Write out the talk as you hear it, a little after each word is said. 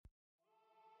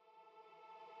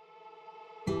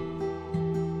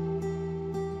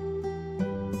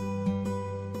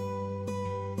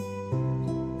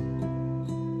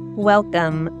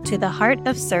Welcome to the Heart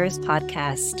of CIRS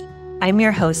podcast. I'm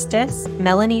your hostess,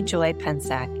 Melanie Joy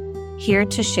Pensack, here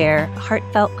to share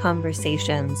heartfelt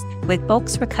conversations with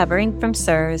folks recovering from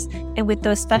CIRS and with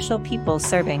those special people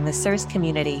serving the CIRS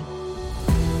community.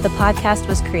 The podcast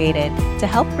was created to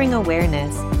help bring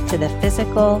awareness to the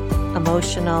physical,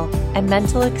 emotional, and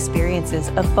mental experiences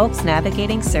of folks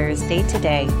navigating CIRS day to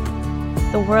day.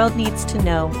 The world needs to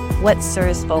know what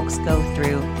CIRS folks go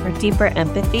through for deeper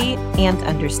empathy and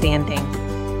understanding.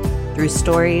 Through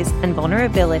stories and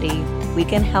vulnerability, we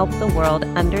can help the world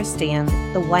understand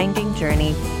the winding journey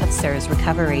of CIRS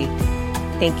recovery.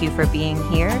 Thank you for being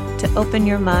here to open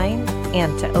your mind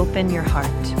and to open your heart.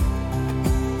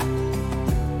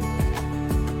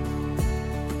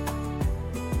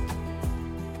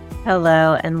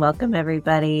 Hello and welcome,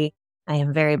 everybody. I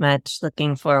am very much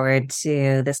looking forward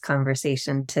to this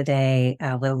conversation today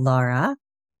with Laura.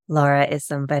 Laura is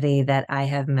somebody that I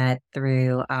have met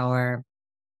through our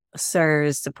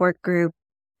CIRS support group,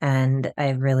 and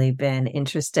I've really been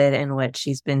interested in what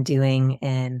she's been doing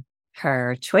in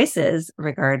her choices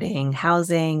regarding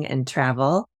housing and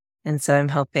travel. And so I'm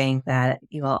hoping that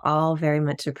you will all very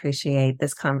much appreciate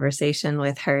this conversation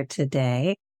with her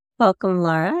today. Welcome,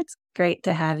 Laura. It's great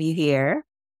to have you here.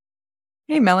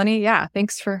 Hey, Melanie. Yeah,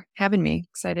 thanks for having me.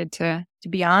 Excited to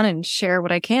be on and share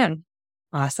what I can.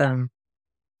 Awesome.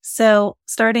 So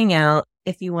starting out,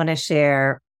 if you want to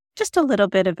share just a little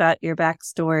bit about your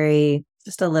backstory,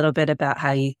 just a little bit about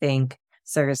how you think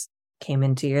CIRS came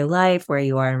into your life, where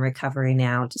you are in recovery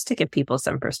now, just to give people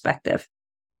some perspective.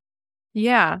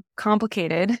 Yeah,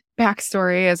 complicated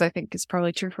backstory, as I think is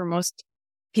probably true for most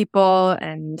people.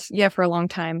 And yeah, for a long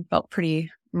time felt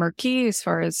pretty murky as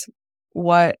far as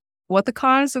what the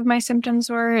cause of my symptoms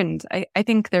were. And I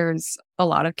think there's a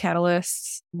lot of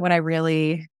catalysts when I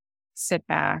really sit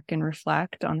back and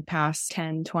reflect on the past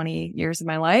 10, 20 years of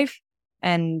my life.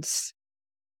 And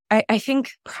I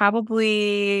think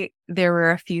probably there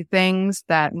were a few things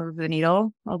that moved the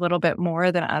needle a little bit more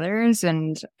than others.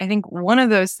 And I think one of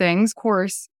those things, of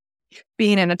course,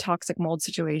 being in a toxic mold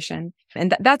situation.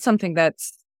 And that's something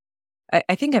that's,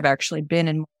 I think I've actually been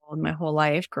in mold my whole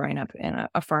life, growing up in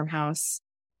a farmhouse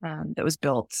that was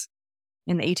built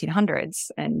in the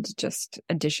 1800s and just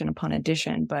addition upon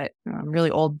addition, but really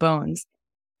old bones.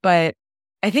 But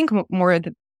I think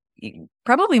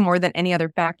probably more than any other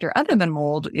factor other than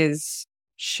mold is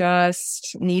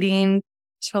just needing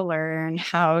to learn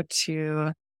how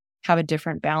to have a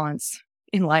different balance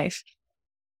in life.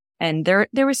 And there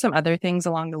were some other things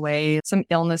along the way, some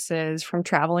illnesses from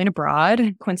traveling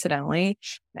abroad, coincidentally,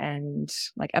 and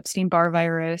like Epstein-Barr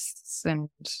virus and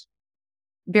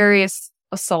various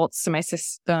assaults to my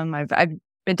system. I've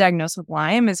been diagnosed with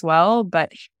Lyme as well,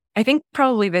 but I think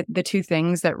probably the two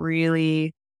things that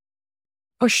really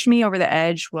pushed me over the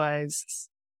edge was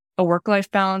a work-life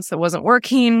balance that wasn't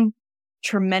working,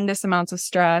 tremendous amounts of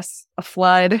stress, a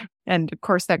flood, and of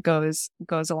course that goes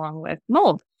along with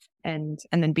mold, and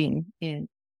then being in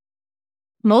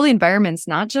moldy environments,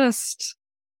 not just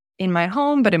in my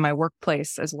home, but in my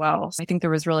workplace as well. So I think there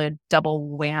was really a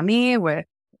double whammy with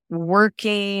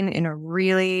working in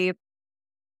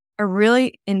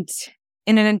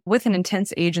with an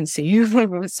intense agency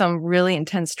with some really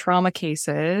intense trauma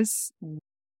cases,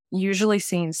 usually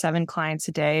seeing 7 clients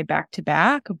a day back to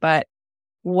back. But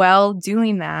while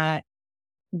doing that,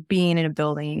 being in a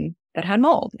building that had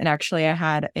mold. And actually I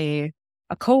had a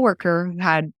coworker who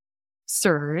had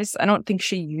CIRS. I don't think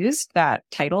she used that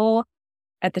title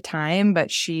at the time,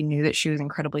 but she knew that she was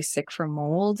incredibly sick from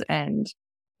mold. And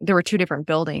there were 2 different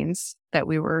buildings that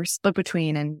we were split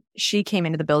between, and she came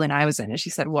into the building I was in and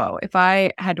she said, whoa, if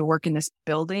I had to work in this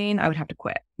building, I would have to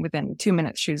quit. Within 2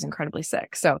 minutes, she was incredibly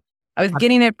sick. So I was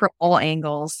getting it from all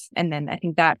angles. And then I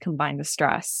think that combined with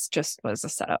stress just was a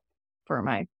setup for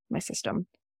my system.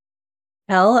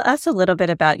 Tell us a little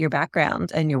bit about your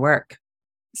background and your work.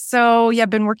 So yeah, I've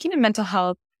been working in mental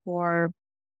health for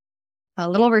a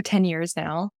little over 10 years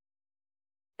now.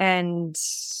 And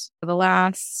the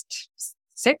last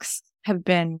 6 have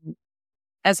been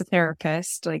as a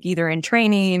therapist, like either in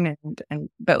training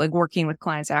but like working with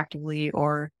clients actively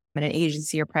or in an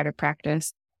agency or private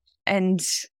practice. And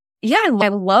yeah, I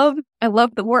love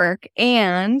the work.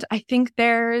 And I think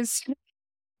there's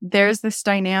this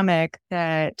dynamic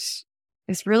that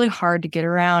is really hard to get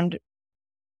around,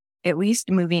 at least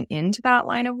moving into that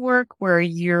line of work, where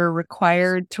you're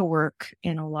required to work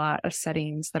in a lot of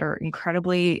settings that are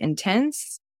incredibly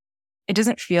intense. It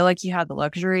doesn't feel like you have the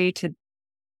luxury to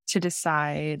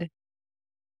decide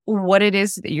what it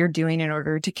is that you're doing in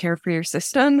order to care for your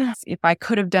system. If I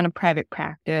could have done a private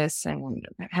practice and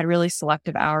had really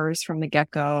selective hours from the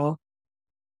get-go,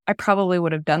 I probably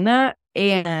would have done that.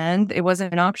 And it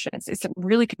wasn't an option. It's a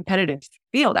really competitive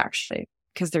field, actually,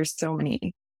 because there's so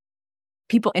many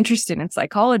people interested in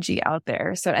psychology out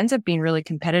there. So it ends up being really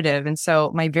competitive. And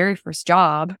so my very first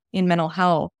job in mental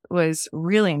health was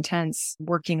really intense,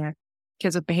 working with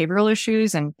kids with behavioral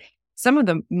issues and some of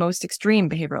the most extreme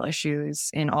behavioral issues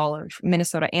in all of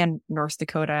Minnesota and North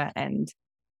Dakota. And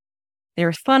they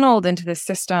were funneled into this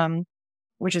system,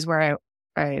 which is where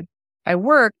I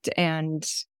worked, and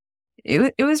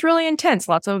it was really intense.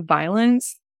 Lots of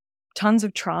violence, tons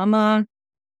of trauma,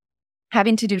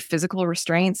 having to do physical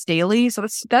restraints daily. So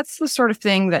that's the sort of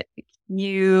thing that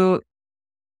you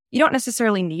don't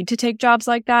necessarily need to take jobs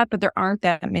like that, but there aren't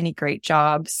that many great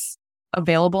jobs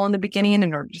available in the beginning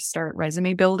in order to start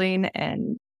resume building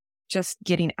and just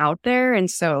getting out there.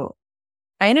 And so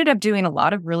I ended up doing a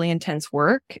lot of really intense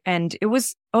work, and it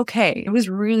was okay. It was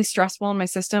really stressful in my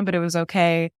system, but it was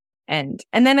okay. And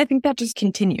then I think that just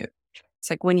continued. It's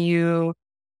like when you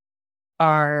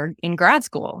are in grad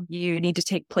school, you need to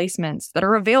take placements that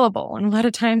are available. And a lot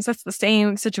of times that's the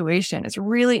same situation. It's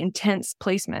really intense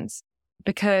placements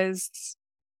because,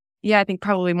 I think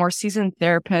probably more seasoned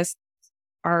therapists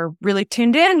are really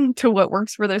tuned in to what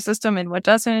works for their system and what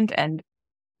doesn't. And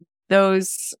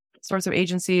those sorts of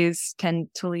agencies tend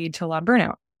to lead to a lot of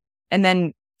burnout. And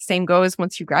then same goes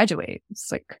once you graduate.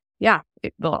 It's like,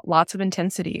 lots of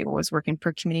intensity. It was working for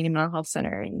a community mental health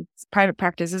center, and private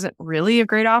practice isn't really a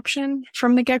great option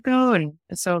from the get-go. And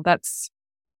so that's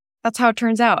how it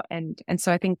turns out. And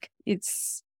so I think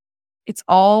it's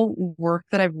all work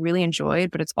that I've really enjoyed,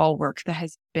 but it's all work that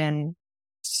has been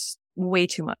way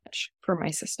too much for my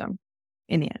system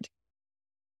in the end.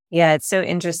 Yeah, it's so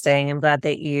interesting. I'm glad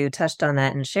that you touched on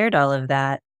that and shared all of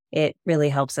that. It really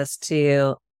helps us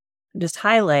to just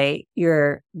highlight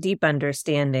your deep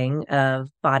understanding of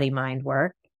body-mind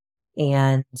work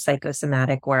and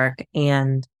psychosomatic work.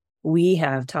 And we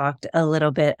have talked a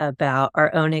little bit about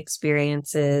our own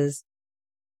experiences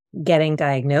getting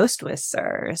diagnosed with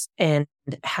CIRS and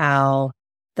how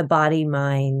the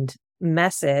body-mind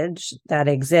message that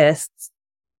exists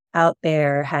out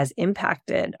there has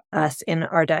impacted us in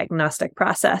our diagnostic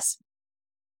process.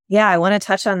 Yeah, I want to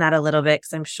touch on that a little bit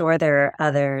because I'm sure there are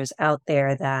others out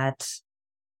there that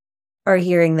are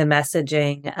hearing the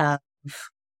messaging of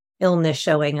illness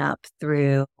showing up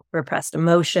through repressed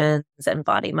emotions and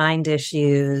body-mind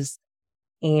issues.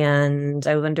 And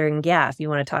I'm wondering, if you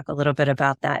want to talk a little bit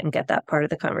about that and get that part of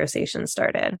the conversation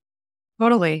started.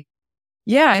 Totally.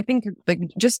 Yeah, I think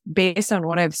just based on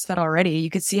what I've said already, you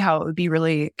could see how it would be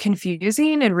really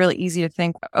confusing and really easy to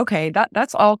think, okay,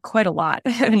 that's all quite a lot.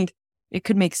 And it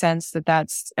could make sense that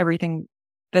that's everything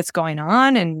that's going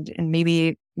on. And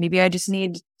maybe I just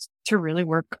need to really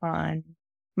work on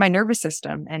my nervous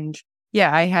system. And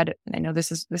I know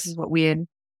this is what we had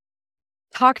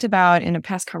talked about in a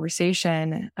past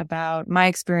conversation about my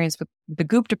experience with the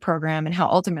Gupta program and how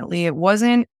ultimately it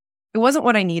wasn't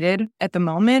what I needed at the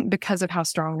moment because of how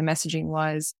strong the messaging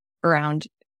was around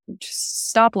just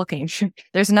stop looking.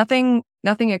 There's nothing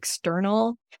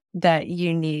external that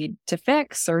you need to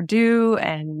fix or do.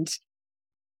 And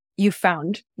you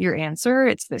found your answer.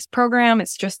 It's this program.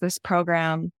 It's just this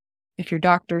program. If your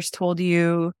doctor's told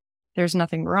you there's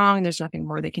nothing wrong, there's nothing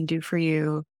more they can do for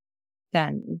you,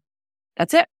 then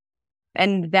that's it.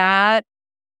 And that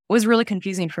was really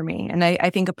confusing for me. And I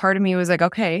think a part of me was like,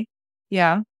 okay,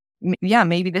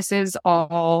 maybe this is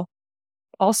all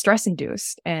stress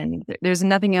induced and there's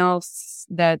nothing else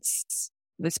that's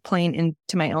playing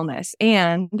into my illness.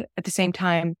 And at the same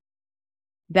time,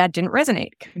 that didn't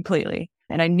resonate completely.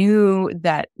 And I knew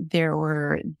that there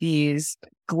were these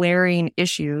glaring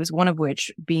issues, one of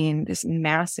which being this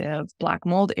massive black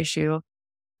mold issue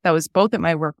that was both at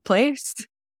my workplace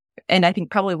and I think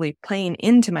probably playing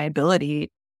into my ability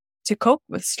to cope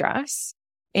with stress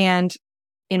and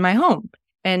in my home.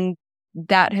 And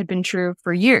that had been true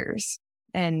for years.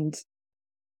 And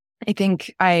I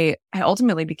think I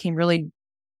ultimately became really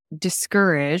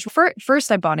discouraged.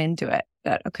 First, I bought into it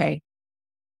that, okay,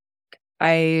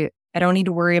 I don't need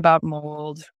to worry about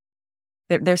mold.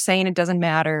 They're saying it doesn't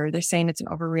matter. They're saying it's an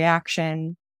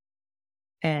overreaction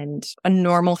and a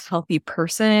normal, healthy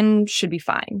person should be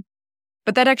fine.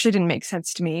 But that actually didn't make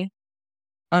sense to me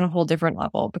on a whole different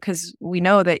level because we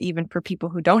know that even for people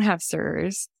who don't have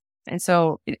CIRS, and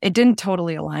so it didn't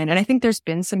totally align. And I think there's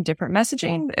been some different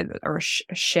messaging or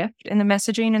a shift in the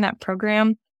messaging in that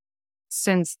program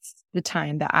since the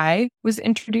time that I was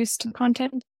introduced to the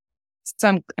content.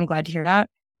 So I'm glad to hear that.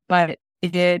 But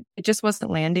it just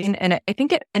wasn't landing. And I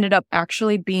think it ended up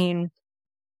actually being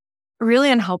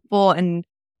really unhelpful and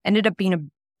ended up being a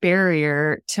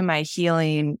barrier to my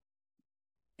healing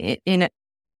in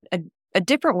a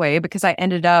different way, because I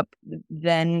ended up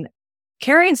then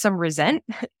carrying some resent,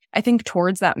 I think,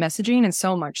 towards that messaging, and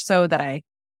so much so that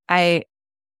I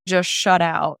just shut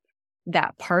out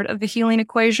that part of the healing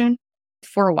equation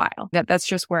for a while. That's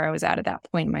just where I was at that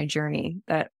point in my journey,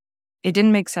 that it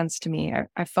didn't make sense to me.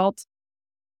 I felt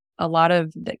a lot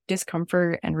of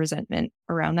discomfort and resentment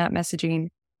around that messaging.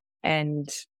 And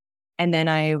then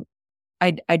I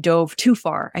dove too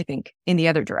far, I think, in the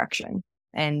other direction.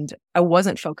 And I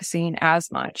wasn't focusing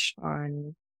as much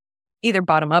on either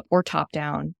bottom up or top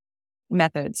down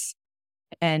methods.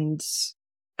 And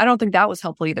I don't think that was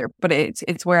helpful either, but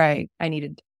it's where I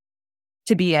needed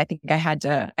to be. I think I had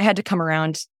to come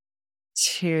around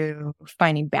to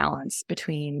finding balance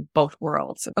between both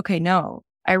worlds. Okay, no,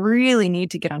 I really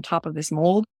need to get on top of this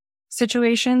mold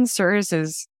situation. CIRS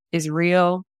is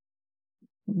real.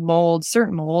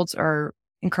 Certain molds are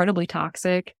incredibly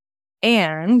toxic,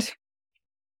 and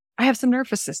I have some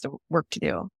nervous system work to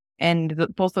do. And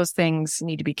both those things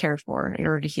need to be cared for in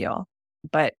order to heal.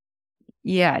 But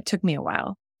yeah, it took me a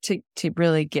while to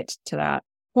really get to that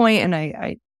point. And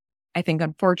I think,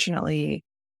 unfortunately,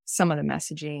 some of the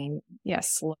messaging,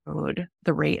 slowed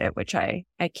the rate at which I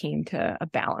came to a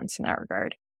balance in that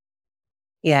regard.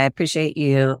 Yeah, I appreciate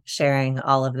you sharing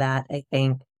all of that. I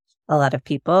think a lot of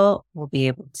people will be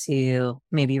able to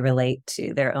maybe relate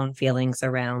to their own feelings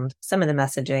around some of the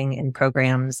messaging and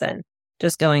programs, and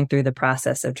just going through the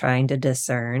process of trying to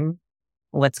discern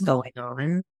what's going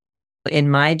on.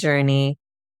 In my journey,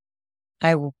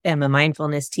 I am a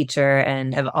mindfulness teacher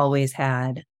and have always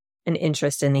had an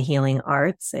interest in the healing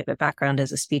arts. I have a background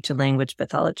as a speech and language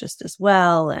pathologist as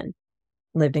well, and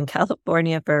lived in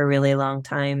California for a really long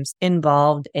time,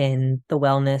 involved in the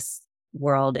wellness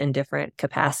world in different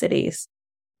capacities.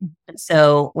 And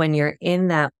so when you're in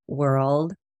that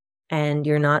world and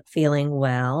you're not feeling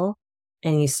well,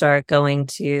 and you start going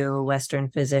to Western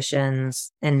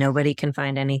physicians and nobody can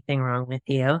find anything wrong with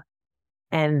you,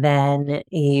 and then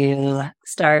you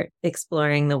start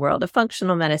exploring the world of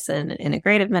functional medicine and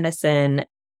integrative medicine,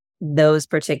 those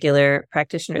particular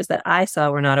practitioners that I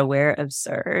saw were not aware of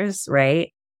CIRS,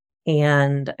 right?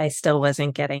 And I still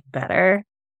wasn't getting better.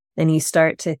 Then you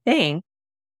start to think,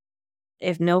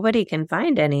 if nobody can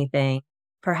find anything,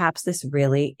 perhaps this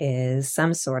really is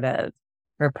some sort of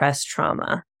repressed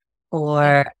trauma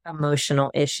or emotional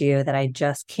issue that I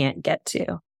just can't get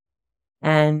to.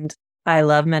 And I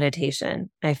love meditation.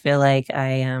 I feel like I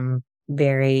am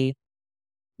very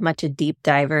much a deep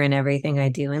diver in everything I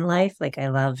do in life. Like, I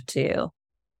love to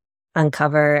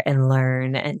uncover and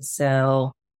learn. And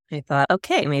so I thought,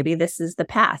 okay, maybe this is the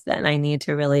path. Then I need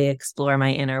to really explore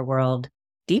my inner world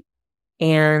deep.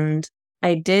 And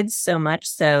I did so much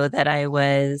so that I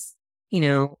was,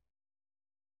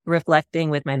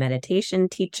 reflecting with my meditation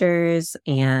teachers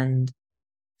and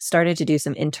started to do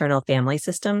some internal family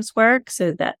systems work.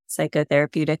 So that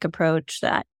psychotherapeutic approach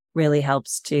that really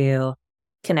helps to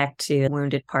connect to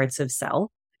wounded parts of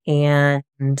self, and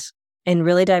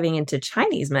really diving into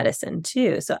Chinese medicine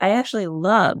too. So I actually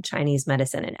love Chinese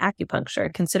medicine and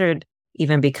acupuncture, considered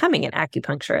even becoming an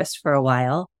acupuncturist for a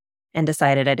while, and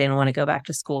decided I didn't want to go back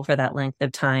to school for that length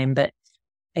of time, but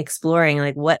exploring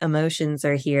like what emotions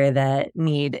are here that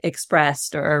need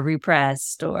expressed or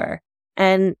repressed,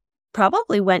 and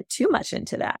probably went too much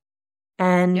into that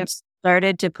and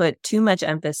started to put too much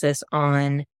emphasis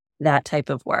on that type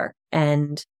of work.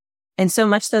 And so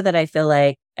much so that I feel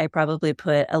like I probably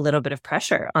put a little bit of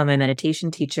pressure on my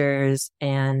meditation teachers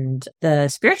and the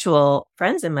spiritual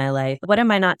friends in my life. What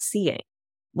am I not seeing?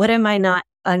 What am I not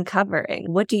uncovering?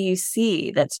 What do you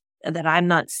see that I'm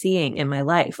not seeing in my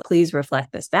life? Please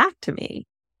reflect this back to me.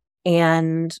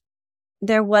 And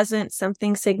there wasn't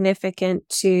something significant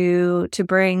to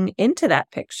bring into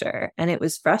that picture. And it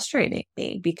was frustrating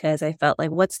me because I felt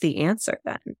like, what's the answer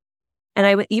then? And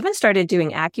I even started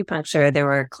doing acupuncture. There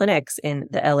were clinics in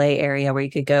the LA area where you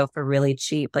could go for really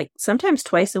cheap, like sometimes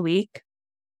twice a week.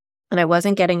 And I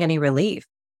wasn't getting any relief.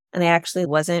 And I actually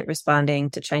wasn't responding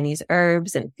to Chinese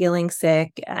herbs and feeling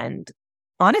sick and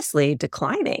honestly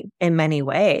declining in many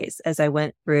ways as I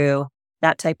went through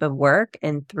that type of work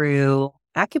and through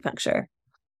acupuncture.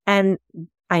 And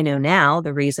I know now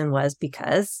the reason was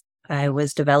because I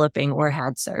was developing or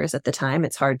had CIRS at the time.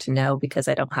 It's hard to know because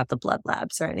I don't have the blood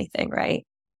labs or anything, right?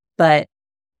 But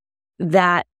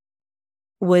that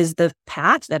was the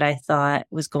path that I thought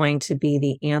was going to be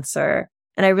the answer.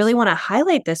 And I really want to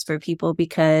highlight this for people,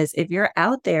 because if you're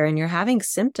out there and you're having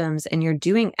symptoms and you're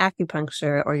doing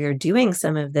acupuncture or you're doing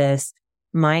some of this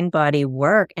mind-body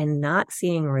work and not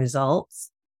seeing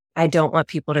results, I don't want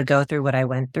people to go through what I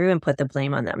went through and put the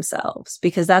blame on themselves,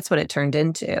 because that's what it turned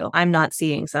into. I'm not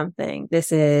seeing something.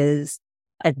 This is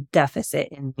a deficit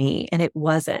in me. And it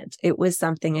wasn't. It was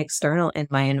something external in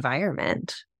my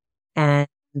environment. And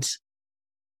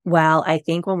while I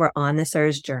think when we're on the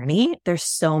CIRS journey, there's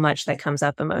so much that comes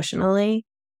up emotionally.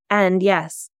 And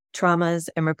yes, traumas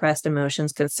and repressed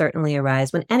emotions can certainly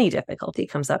arise when any difficulty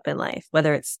comes up in life,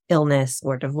 whether it's illness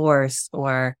or divorce,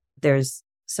 or there's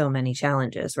so many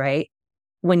challenges, right?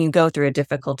 When you go through a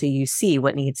difficulty, you see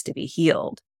what needs to be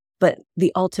healed. But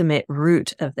the ultimate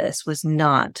root of this was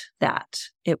not that.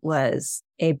 It was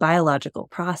a biological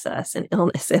process, an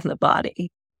illness in the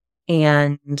body.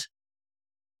 And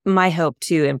my hope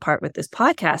too, in part with this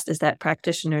podcast, is that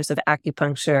practitioners of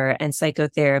acupuncture and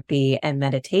psychotherapy and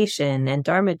meditation and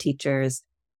Dharma teachers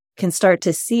can start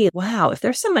to see, wow, if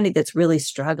there's somebody that's really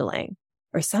struggling,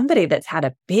 or somebody that's had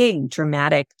a big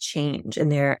dramatic change in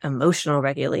their emotional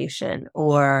regulation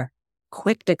or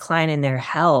quick decline in their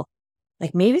health,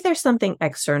 like maybe there's something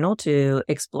external to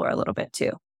explore a little bit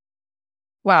too.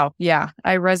 Wow. Yeah.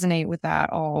 I resonate with that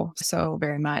all so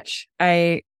very much.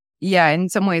 In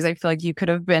some ways, I feel like you could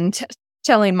have been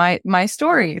telling my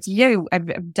story. Yeah,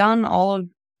 I've done all of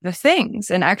the things.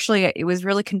 And actually, it was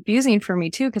really confusing for me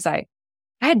too, because I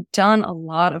had done a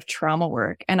lot of trauma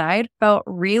work and I had felt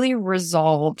really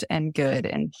resolved and good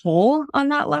and whole on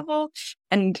that level.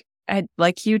 And I,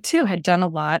 like you too, had done a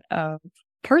lot of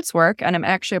parts work, and I'm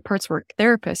actually a parts work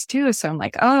therapist too. So I'm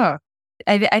like, oh,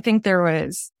 I think there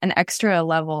was an extra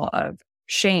level of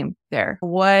shame there.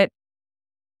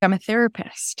 I'm a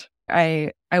therapist.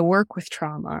 I work with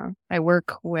trauma. I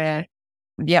work with,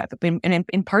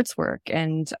 in parts work,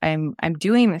 and I'm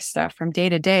doing this stuff from day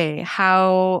to day.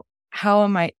 How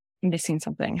am I missing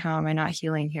something? How am I not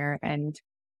healing here? And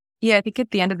yeah, I think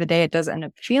at the end of the day, it does end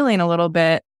up feeling a little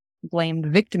bit blamed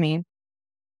victim-y,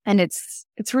 and it's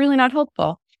really not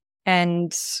helpful.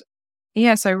 And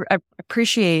yeah, so I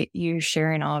appreciate you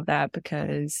sharing all of that,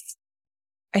 because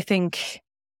I think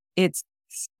it's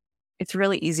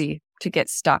really easy to get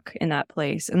stuck in that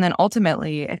place. And then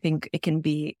ultimately, I think it can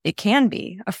be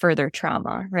a further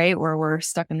trauma, right? Where we're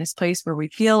stuck in this place where we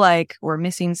feel like we're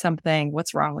missing something.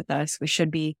 What's wrong with us? We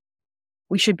should be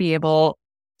able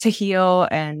to heal,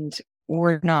 and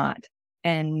we're not.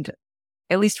 And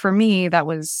at least for me, that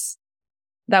was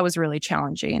really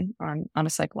challenging on a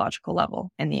psychological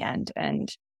level in the end.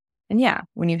 And yeah,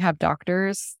 when you have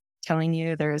doctors telling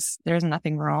you there's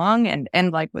nothing wrong,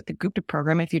 and like with the Gupta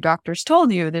program, if your doctors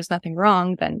told you there's nothing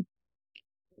wrong, then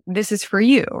this is for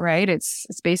you, right? It's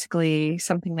basically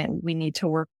something that we need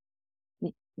to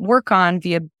work on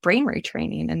via brain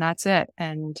retraining, and that's it.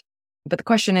 But the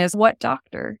question is, what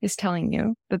doctor is telling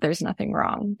you that there's nothing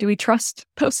wrong? Do we trust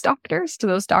those doctors? Do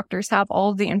those doctors have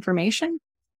all of the information?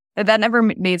 That never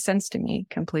made sense to me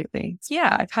completely.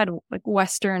 Yeah, I've had like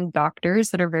Western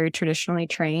doctors that are very traditionally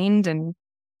trained and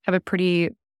have a pretty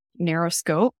narrow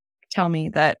scope tell me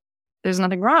that there's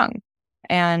nothing wrong.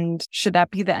 And should that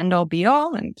be the end all be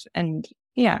all? And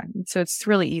yeah, so it's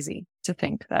really easy to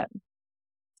think that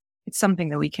it's something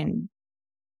that we can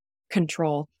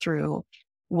control through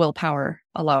willpower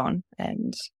alone,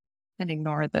 and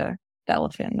ignore the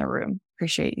elephant in the room.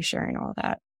 Appreciate you sharing all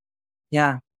that.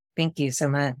 Yeah. Thank you so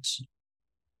much.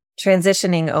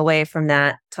 Transitioning away from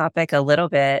that topic a little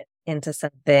bit into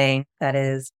something that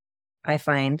is, I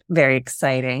find very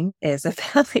exciting, is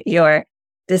about your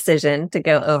decision to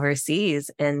go overseas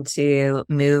and to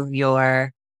move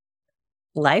your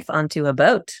life onto a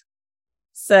boat.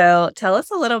 So tell us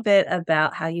a little bit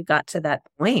about how you got to that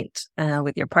point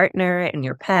with your partner and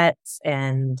your pets,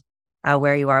 and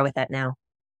where you are with that now.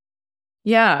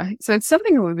 Yeah. So it's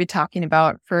something that we've been talking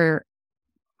about for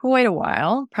quite a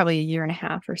while, probably a year and a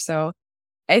half or so.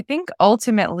 I think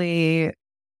ultimately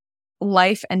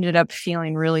life ended up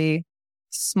feeling really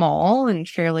small and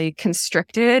fairly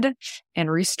constricted and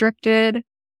restricted.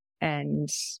 And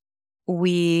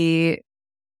we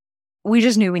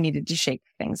just knew we needed to shake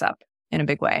things up in a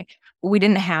big way. We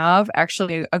didn't have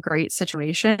actually a great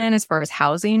situation as far as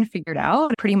housing figured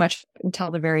out. Pretty much until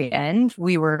the very end,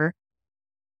 we were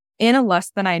in a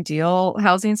less than ideal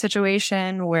housing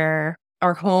situation where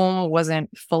our home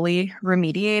wasn't fully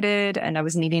remediated, and I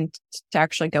was needing to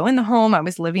actually go in the home. I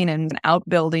was living in an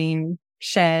outbuilding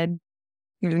shed.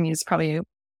 It's probably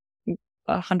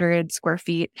 100 square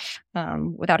feet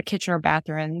without a kitchen or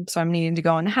bathroom. So I'm needing to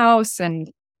go in the house, and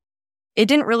it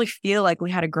didn't really feel like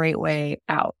we had a great way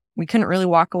out. We couldn't really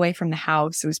walk away from the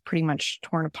house. It was pretty much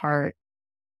torn apart,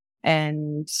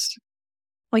 and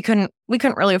we couldn't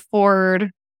really afford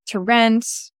to rent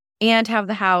and have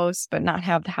the house, but not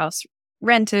have the house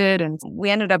rented, and we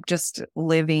ended up just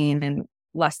living in a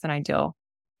less than ideal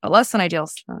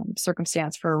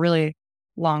circumstance for a really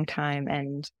long time.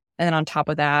 And then on top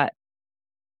of that,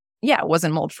 it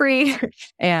wasn't mold free.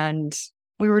 And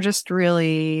we were just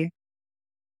really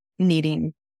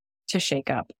needing to shake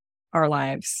up our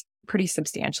lives pretty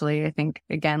substantially. I think,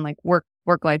 again, like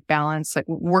work-life balance, like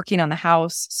working on the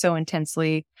house so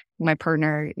intensely. My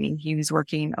partner, he was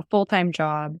working a full-time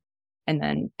job, and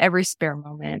then every spare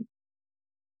moment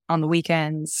on the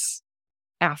weekends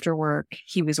after work,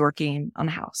 he was working on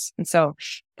the house. And so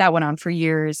that went on for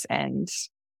years, and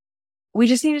we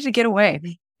just needed to get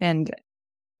away. And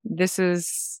this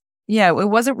is, it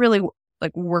wasn't really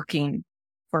like working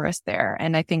for us there.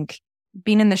 And I think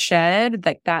being in the shed,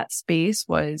 like that space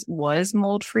was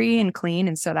mold free and clean.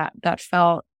 And so that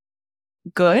felt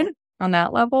good on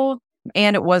that level.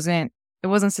 And it wasn't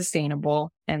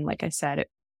sustainable. And like I said,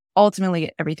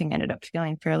 ultimately everything ended up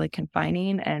feeling fairly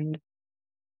confining. And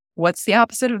what's the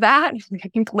opposite of that? I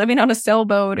think living on a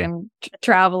sailboat and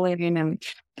traveling, and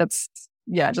that's,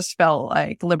 just felt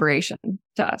like liberation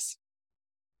to us.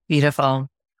 Beautiful.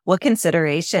 What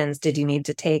considerations did you need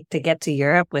to take to get to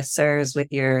Europe with CIRS, with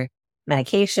your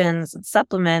medications and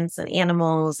supplements and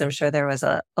animals? I'm sure there was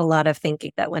a lot of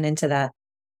thinking that went into that.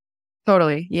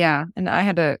 Totally. Yeah. And I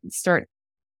had to start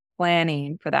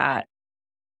planning for that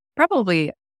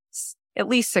probably at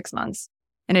least 6 months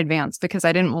in advance, because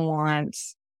I didn't want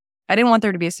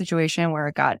there to be a situation where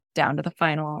it got down to the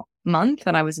final month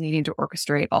and I was needing to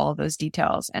orchestrate all of those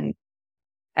details. And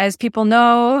as people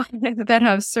know that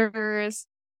have CIRS,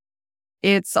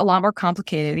 it's a lot more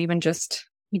complicated, even just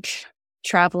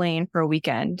traveling for a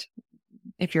weekend,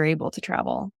 if you're able to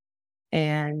travel.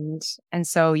 And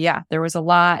so, there was a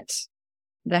lot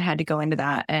that had to go into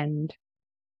that. And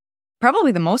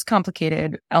probably the most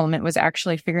complicated element was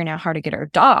actually figuring out how to get our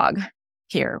dog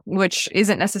here, which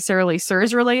isn't necessarily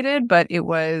CIRS related, but it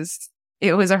was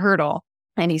a hurdle.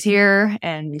 And he's here,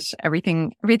 and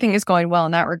everything is going well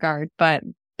in that regard. But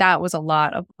that was a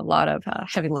lot of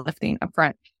heavy lifting up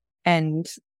front. And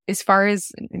as far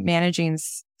as managing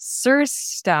CIRS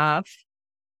stuff,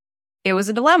 it was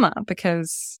a dilemma,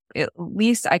 because at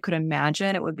least I could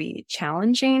imagine it would be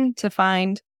challenging to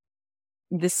find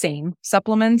the same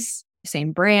supplements,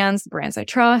 same brands, the brands I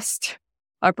trust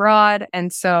abroad.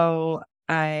 And so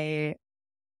I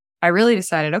really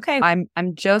decided, okay,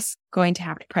 I'm just going to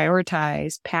have to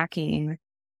prioritize packing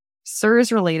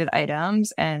CIRS related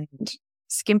items and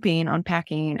skimping on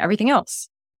packing everything else.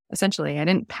 Essentially, I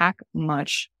didn't pack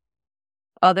much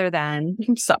other than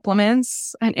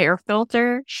supplements, an air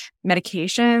filter,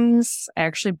 medications. I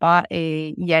actually bought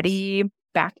a Yeti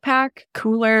backpack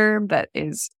cooler that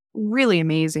is really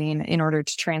amazing in order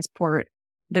to transport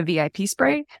the VIP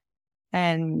spray.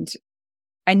 And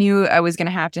I knew I was going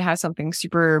to have something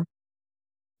super,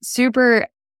 super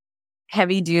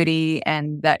heavy duty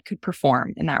and that could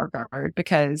perform in that regard,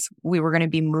 because we were going to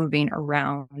be moving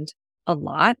around a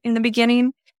lot in the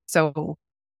beginning. So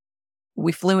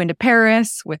we flew into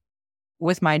Paris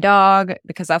with my dog,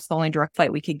 because that's the only direct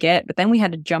flight we could get. But then we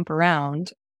had to jump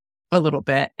around a little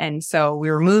bit. And so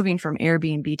we were moving from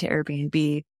Airbnb to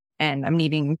Airbnb, and I'm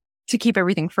needing to keep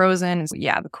everything frozen. And so,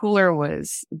 the cooler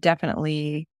was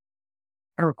definitely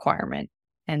a requirement.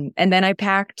 And then I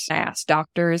asked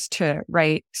doctors to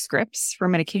write scripts for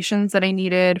medications that I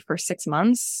needed for 6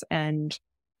 months. And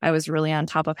I was really on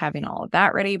top of having all of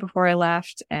that ready before I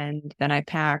left. And then I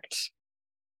packed,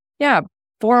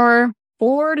 4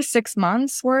 to 6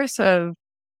 months worth of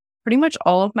pretty much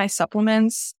all of my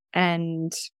supplements.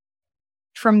 And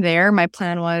from there, my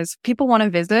plan was, people want to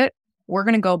visit. We're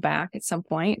going to go back at some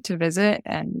point to visit,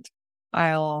 and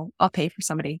I'll pay for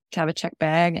somebody to have a check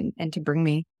bag and to bring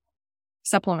me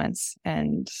supplements,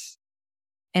 and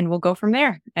we'll go from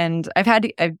there. And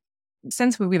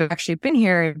since we've actually been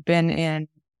here, I've been in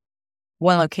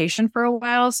one location for a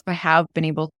while. So I have been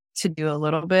able to do a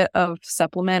little bit of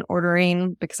supplement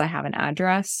ordering, because I have an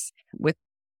address with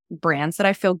brands that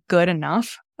I feel good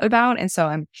enough about. And so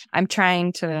I'm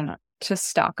trying to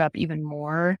stock up even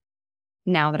more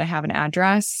now that I have an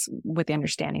address, with the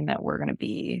understanding that we're going to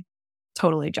be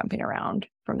totally jumping around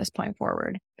from this point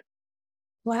forward.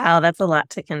 Wow, that's a lot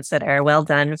to consider. Well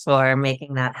done for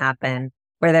making that happen.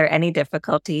 Were there any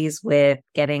difficulties with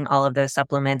getting all of those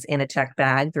supplements in a check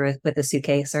bag with a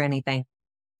suitcase or anything?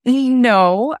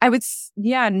 No, I would,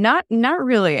 not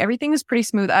really. Everything was pretty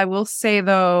smooth. I will say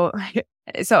though,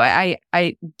 so I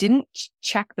didn't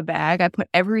check the bag. I put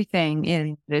everything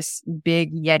in this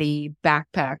big Yeti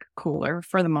backpack cooler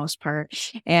for the most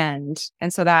part. And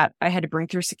so that I had to bring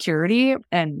through security.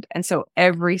 And so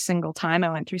every single time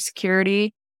I went through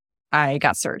security, I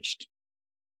got searched.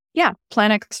 yeah,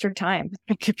 plan extra time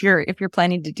if you're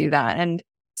planning to do that. And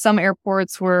some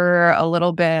airports were a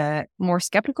little bit more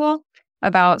skeptical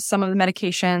about some of the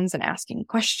medications and asking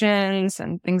questions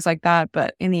and things like that.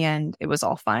 But in the end, it was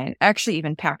all fine. I actually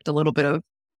even packed a little bit of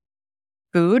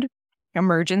food,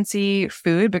 emergency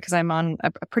food, because I'm on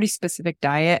a pretty specific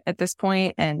diet at this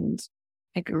point and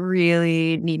like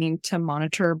really needing to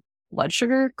monitor blood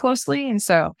sugar closely. And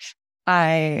so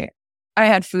I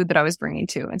had food that I was bringing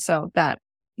too. And so that,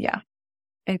 yeah,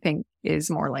 I think is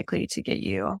more likely to get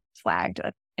you flagged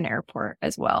at an airport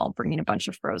as well, bringing a bunch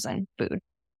of frozen food.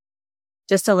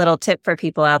 Just a little tip for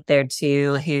people out there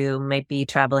too who might be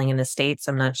traveling in the States.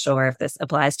 I'm not sure if this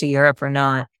applies to Europe or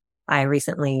not. I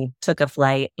recently took a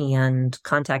flight and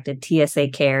contacted TSA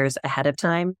CIRS ahead of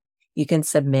time. You can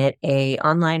submit a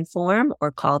online form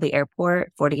or call the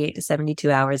airport 48 to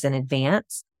 72 hours in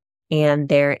advance. And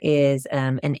there is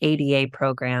an ADA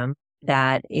program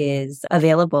that is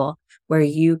available where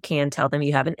you can tell them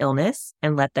you have an illness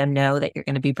and let them know that you're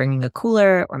going to be bringing a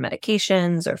cooler or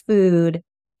medications or food.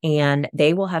 And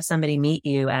they will have somebody meet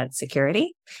you at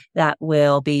security that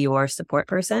will be your support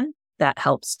person that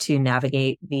helps to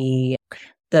navigate the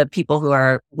people who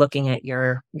are looking at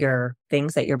your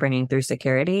things that you're bringing through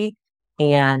security.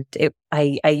 And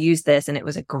I used this and it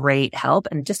was a great help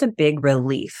and just a big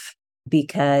relief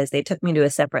because they took me to a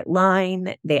separate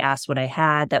line. They asked what I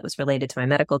had that was related to my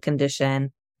medical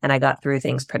condition. And I got through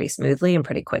things pretty smoothly and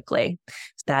pretty quickly.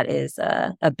 So that is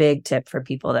a big tip for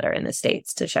people that are in the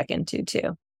States to check into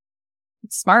too.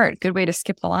 Smart. Good way to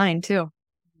skip the line too.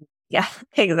 Yeah,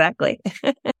 exactly.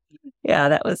 Yeah,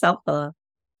 that was helpful.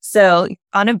 So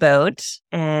on a boat,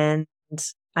 and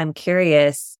I'm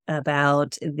curious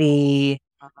about the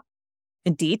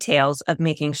details of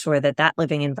making sure that that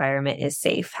living environment is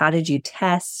safe. How did you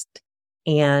test?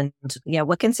 And yeah,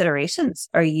 what considerations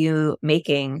are you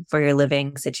making for your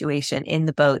living situation in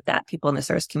the boat that people in the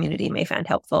CIRS community may find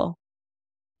helpful?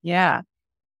 Yeah.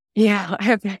 Yeah.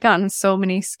 I've gotten so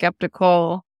many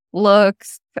skeptical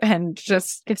looks and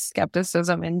just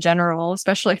skepticism in general,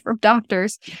 especially from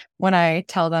doctors when I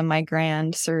tell them my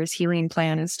grand CIRS healing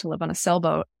plan is to live on a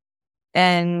sailboat.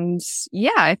 And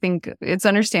yeah, I think it's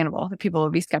understandable that people will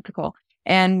be skeptical.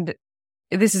 And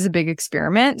this is a big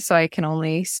experiment, so I can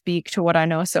only speak to what I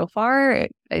know so far.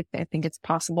 I think it's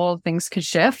possible things could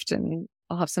shift and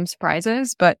I'll have some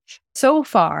surprises. But so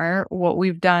far, what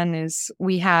we've done is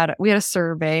we had a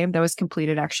survey that was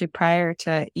completed actually prior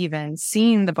to even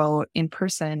seeing the boat in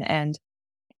person. And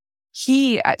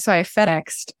so I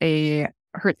FedExed a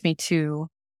Hurts Me Too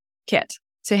kit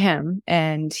to him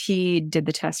and he did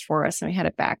the test for us and we had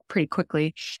it back pretty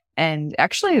quickly. And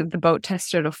actually the boat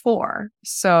tested a 4.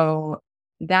 So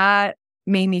that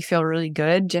made me feel really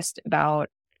good just about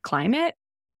climate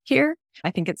here. I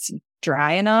think it's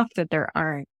dry enough that there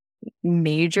aren't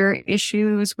major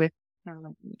issues with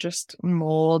just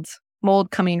mold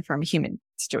coming from human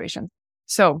situations.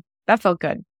 So that felt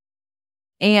good.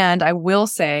 And I will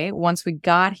say, once we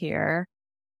got here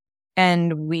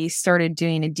and we started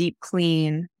doing a deep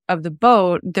clean of the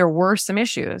boat, there were some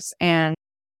issues. And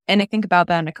I think about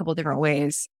that in a couple of different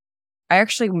ways. I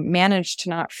actually managed to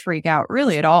not freak out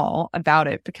really at all about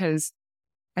it because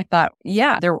I thought,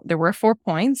 yeah, there were 4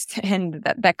 points and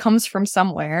that comes from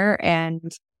somewhere.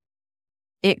 And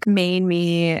it made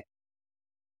me,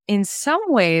 in some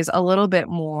ways, a little bit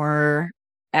more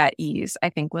at ease, I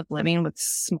think, with living with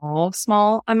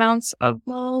small amounts of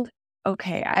mold.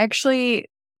 Okay,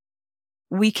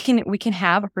 we can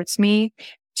have a Hurts Me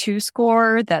Too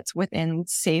score that's within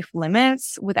safe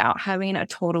limits without having a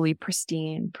totally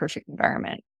pristine, perfect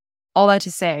environment. All that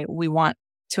to say, we want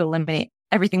to eliminate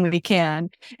everything we can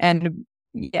and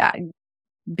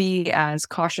be as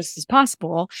cautious as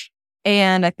possible.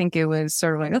 And I think it was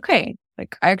sort of like, okay,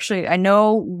 like I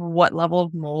know what level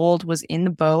of mold was in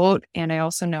the boat. And I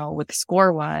also know what the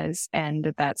score was.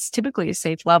 And that's typically a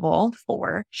safe level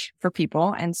for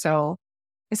people. And so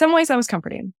in some ways that was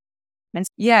comforting. And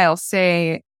yeah, I'll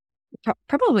say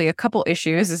probably a couple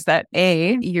issues is that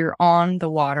A, you're on the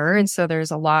water. And so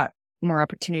there's a lot more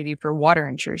opportunity for water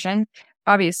intrusion,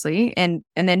 obviously. And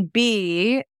then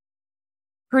B,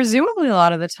 presumably a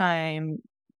lot of the time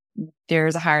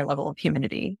there's a higher level of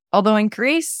humidity. Although in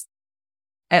Greece,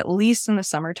 at least in the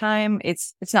summertime,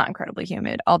 it's not incredibly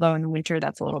humid. Although in the winter,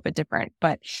 that's a little bit different.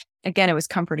 But again, it was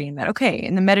comforting that, okay,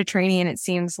 in the Mediterranean, it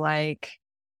seems like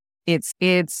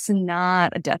it's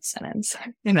not a death sentence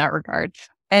in that regard.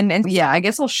 And yeah, I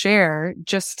guess I'll share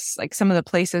just like some of the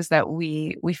places that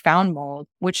we found mold,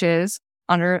 which is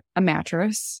under a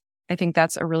mattress. I think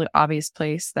that's a really obvious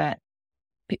place that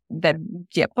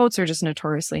boats are just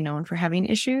notoriously known for having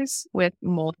issues with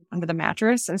mold under the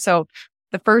mattress. And so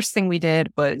the first thing we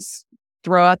did was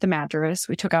throw out the mattress.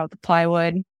 We took out the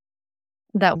plywood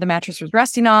that the mattress was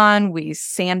resting on. We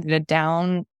sanded it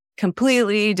down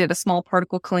completely, did a small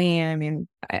particle clean. I mean,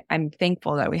 I'm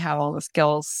thankful that we have all the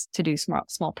skills to do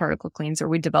small particle cleans, or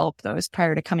we developed those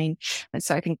prior to coming. And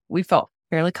so I think we felt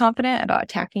fairly confident about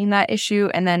attacking that issue.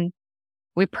 And then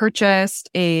we purchased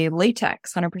a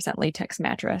 100% latex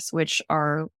mattress, which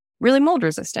are really mold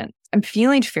resistant. I'm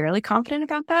feeling fairly confident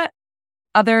about that.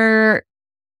 Other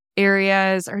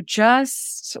areas are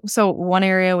so one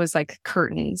area was like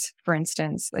curtains, for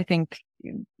instance. I think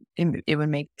it would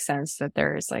make sense that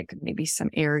there's like maybe some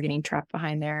air getting trapped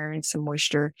behind there and some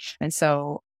moisture. And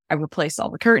so I replaced all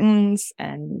the curtains,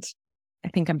 and I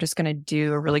think I'm just going to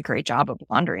do a really great job of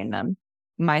laundering them.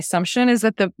 My assumption is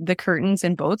that the curtains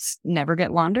in boats never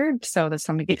get laundered. So that's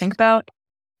something to think about.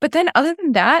 But then other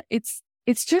than that, it's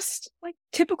just like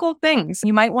typical things.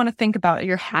 You might want to think about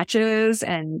your hatches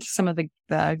and some of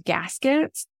the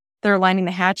gaskets that are lining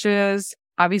the hatches.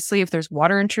 Obviously, if there's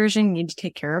water intrusion, you need to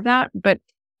take care of that. But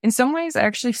in some ways, I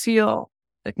actually feel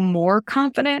like more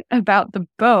confident about the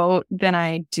boat than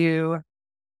I do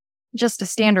just a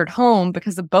standard home,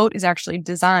 because the boat is actually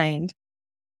designed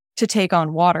to take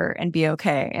on water and be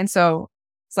okay. And so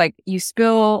it's like you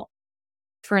spill,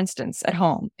 for instance, at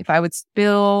home, if I would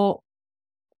spill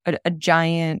a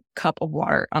giant cup of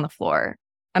water on the floor,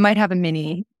 I might have a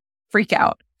mini freak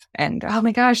out. And oh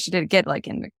my gosh, did it get like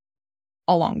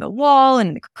along the wall and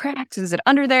in the cracks? Is it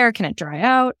under there? Can it dry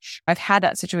out? I've had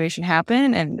that situation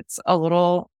happen, and it's a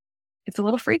little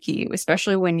freaky,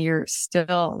 especially when you're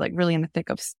still like really in the thick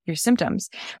of your symptoms.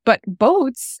 But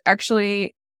boats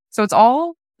actually, so it's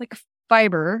all like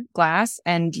fiber glass,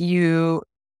 and you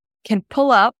can pull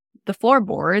up the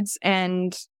floorboards,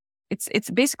 and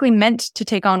it's basically meant to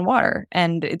take on water,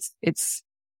 and it's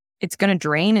going to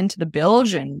drain into the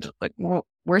bilge. And like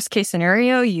worst case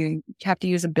scenario, you have to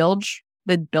use the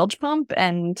bilge pump,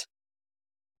 and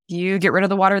you get rid of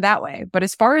the water that way. But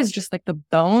as far as just like the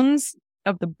bones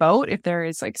of the boat, if there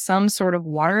is like some sort of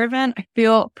water event, I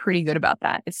feel pretty good about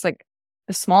that. It's like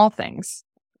the small things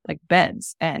like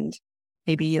beds, and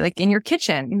maybe like in your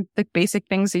kitchen, the basic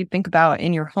things that you think about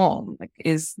in your home, like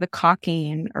is the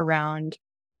caulking around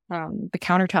the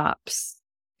countertops,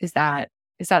 is that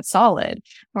solid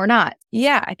or not?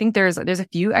 Yeah, I think there's a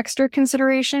few extra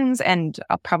considerations, and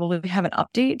I'll probably have an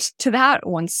update to that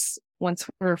once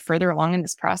we're further along in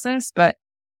this process. But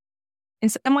in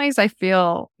some ways, I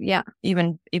feel,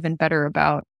 even better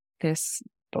about this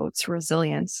boat's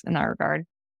resilience in that regard.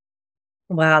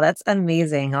 Wow, that's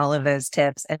amazing. All of those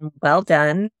tips, and well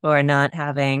done for not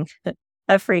having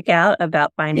a freak out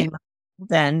about finding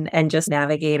and just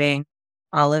navigating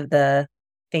all of the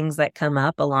things that come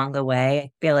up along the way.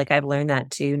 I feel like I've learned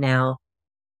that too now,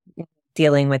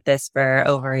 dealing with this for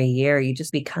over a year. You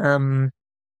just become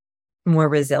more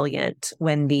resilient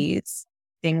when these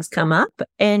things come up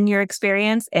in your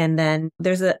experience. And then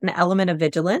there's an element of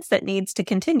vigilance that needs to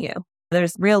continue.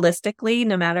 There's realistically,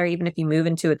 no matter even if you move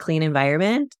into a clean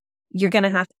environment, you're going to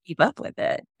have to keep up with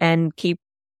it and keep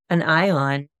an eye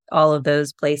on all of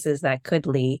those places that could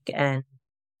leak. And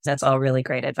that's all really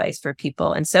great advice for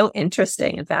people, and so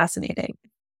interesting and fascinating.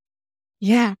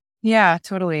 Yeah,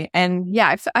 totally. And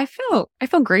yeah, I feel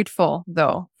grateful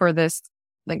though for this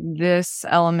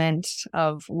element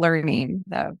of learning,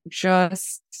 that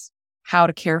just how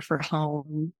to care for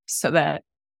home so that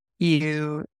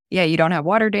you don't have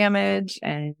water damage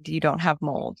and you don't have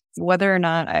mold. Whether or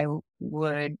not I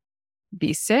would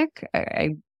be sick,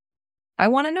 I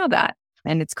want to know that.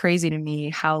 And it's crazy to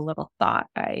me how little thought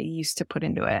I used to put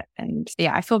into it. And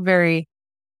yeah, I feel very,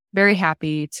 very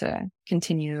happy to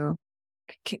continue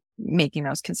making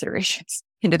those considerations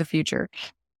into the future.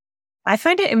 I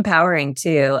find it empowering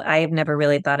too. I've never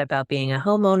really thought about being a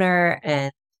homeowner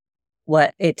and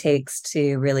what it takes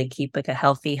to really keep like a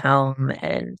healthy home.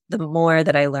 And the more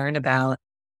that I learn about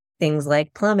things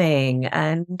like plumbing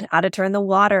and how to turn the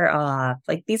water off,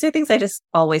 like these are things I just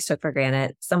always took for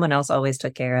granted. Someone else always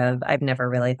took care of. I've never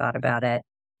really thought about it.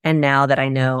 And now that I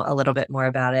know a little bit more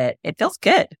about it, it feels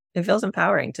good. It feels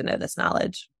empowering to know this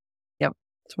knowledge. Yep.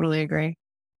 Totally agree.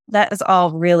 That is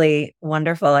all really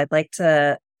wonderful. I'd like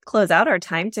to close out our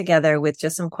time together with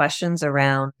just some questions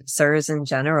around CIRS in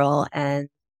general. And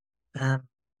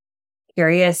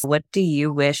curious, what do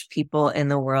you wish people in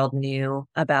the world knew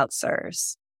about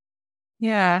CIRS?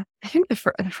 Yeah, I think the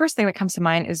first thing that comes to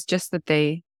mind is just that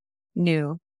they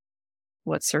knew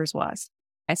what CIRS was.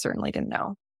 I certainly didn't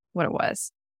know what it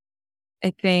was.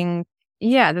 I think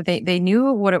that they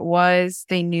knew what it was.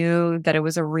 They knew that it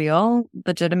was a real,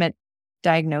 legitimate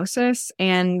diagnosis,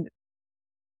 and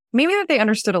maybe that they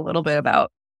understood a little bit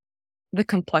about the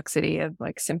complexity of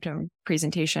like symptom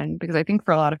presentation, because I think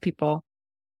for a lot of people,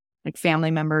 like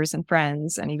family members and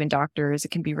friends and even doctors,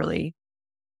 it can be really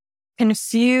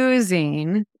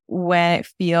confusing when it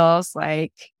feels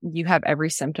like you have every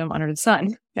symptom under the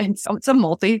sun. And so it's a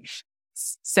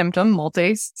multi-symptom,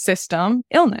 multi-system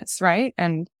illness, right?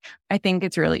 And I think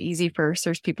it's really easy for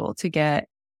CIRS people to get,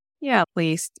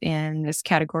 placed in this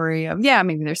category of,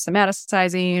 maybe they're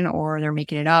somaticizing, or they're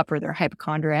making it up, or they're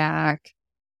hypochondriac,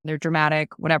 they're dramatic,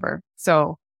 whatever.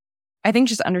 So I think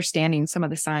just understanding some of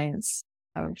the science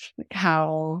of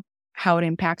how it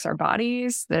impacts our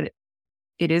bodies, that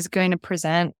it is going to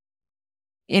present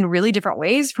in really different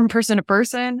ways from person to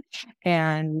person.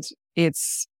 And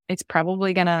it's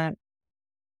probably going to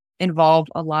involve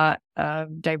a lot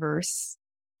of diverse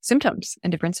symptoms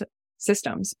and different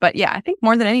systems. But I think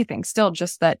more than anything, still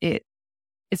just that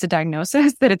it's a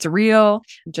diagnosis, that it's real,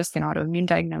 just an autoimmune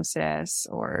diagnosis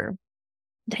or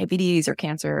diabetes or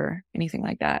cancer, anything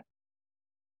like that.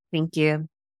 Thank you.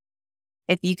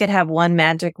 If you could have one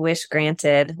magic wish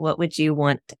granted, what would you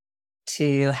want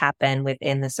to happen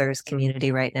within the CIRS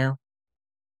community right now?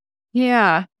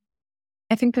 Yeah,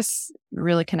 I think this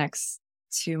really connects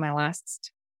to my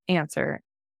last answer.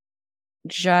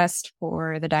 Just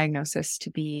for the diagnosis to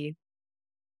be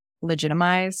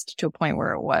legitimized to a point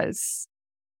where it was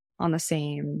on the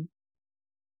same,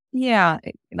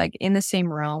 like in the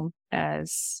same realm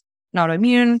as an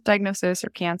autoimmune diagnosis or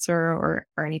cancer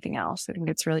or anything else. I think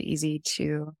it's really easy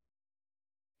to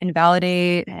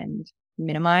invalidate and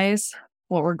minimize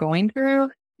what we're going through.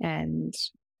 And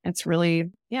it's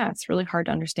really hard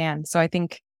to understand. So I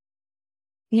think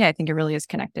it really is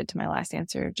connected to my last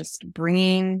answer, just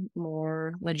bringing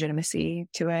more legitimacy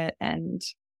to it. And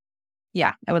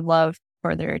I would love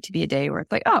for there to be a day where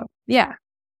it's like, oh yeah,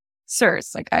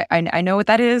 CIRS, like I know what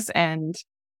that is, and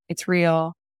it's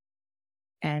real.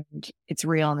 And it's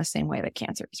real in the same way that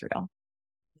cancer is real.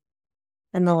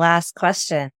 And the last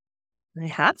question I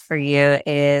have for you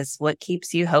is, what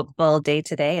keeps you hopeful day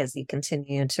to day as you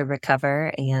continue to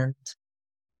recover and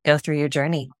go through your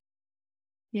journey?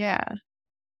 Yeah.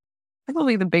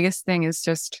 Probably the biggest thing is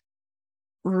just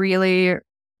really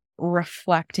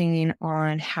reflecting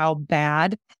on how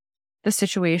bad the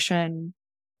situation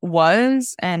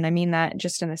was. And I mean that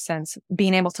just in the sense,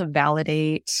 being able to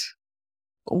validate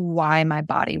why my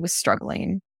body was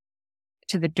struggling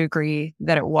to the degree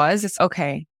that it was. It's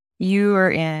okay. You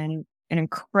are in an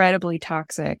incredibly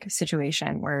toxic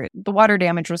situation where the water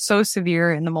damage was so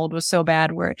severe and the mold was so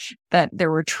bad that there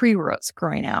were tree roots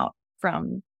growing out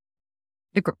from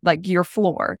your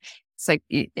floor. It's like,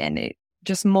 and it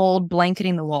just mold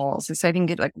blanketing the walls. So I think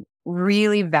it like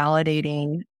really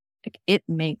validating, like, it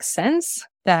makes sense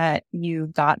that you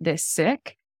got this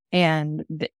sick, and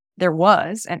there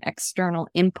was an external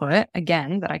input,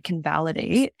 again, that I can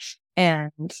validate.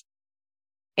 And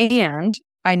I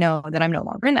know that I'm no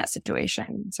longer in that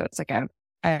situation. So it's like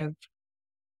I've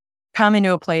come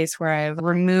into a place where I've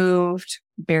removed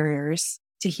barriers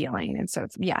to healing. And so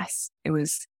it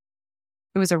was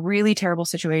a really terrible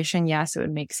situation. Yes, it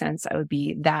would make sense I would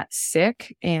be that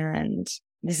sick, and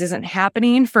this isn't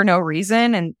happening for no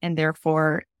reason. And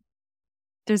therefore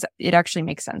it actually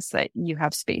makes sense that you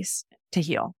have space to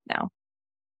heal now.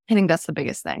 I think that's the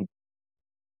biggest thing.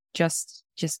 Just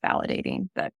validating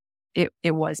that it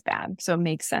was bad. So it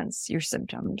makes sense your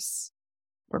symptoms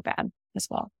were bad as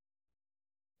well.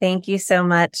 Thank you so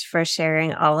much for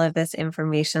sharing all of this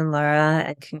information, Laura,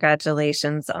 and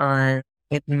congratulations on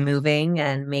it moving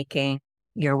and making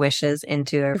your wishes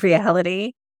into a reality.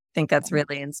 I think that's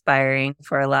really inspiring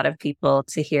for a lot of people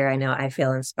to hear. I know I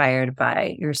feel inspired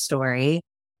by your story,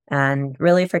 and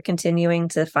really for continuing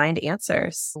to find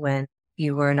answers when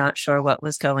you were not sure what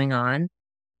was going on.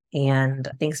 And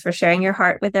thanks for sharing your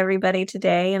heart with everybody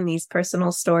today and these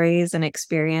personal stories and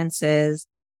experiences.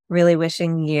 Really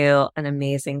wishing you an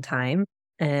amazing time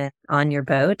on your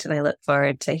boat. And I look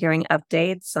forward to hearing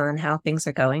updates on how things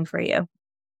are going for you.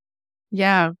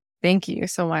 Yeah. Thank you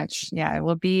so much. Yeah. It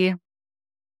will be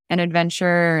an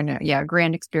adventure and a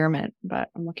grand experiment, but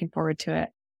I'm looking forward to it.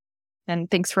 And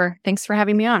thanks for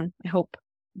having me on. I hope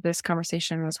this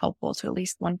conversation was helpful to at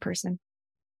least one person.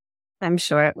 I'm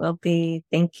sure it will be.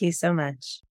 Thank you so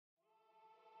much.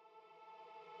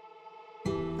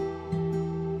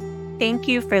 Thank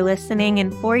you for listening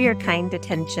and for your kind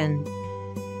attention.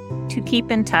 To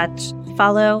keep in touch,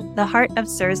 follow the Heart of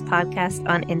CIRS podcast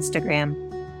on Instagram.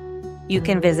 You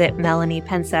can visit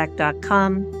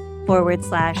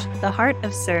melaniepensack.com/the Heart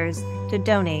of CIRS to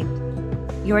donate,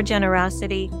 Your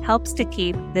generosity helps to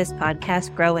keep this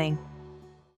podcast growing.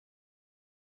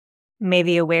 May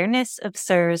the awareness of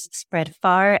CIRS spread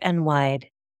far and wide,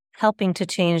 helping to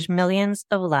change millions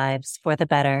of lives for the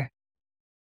better.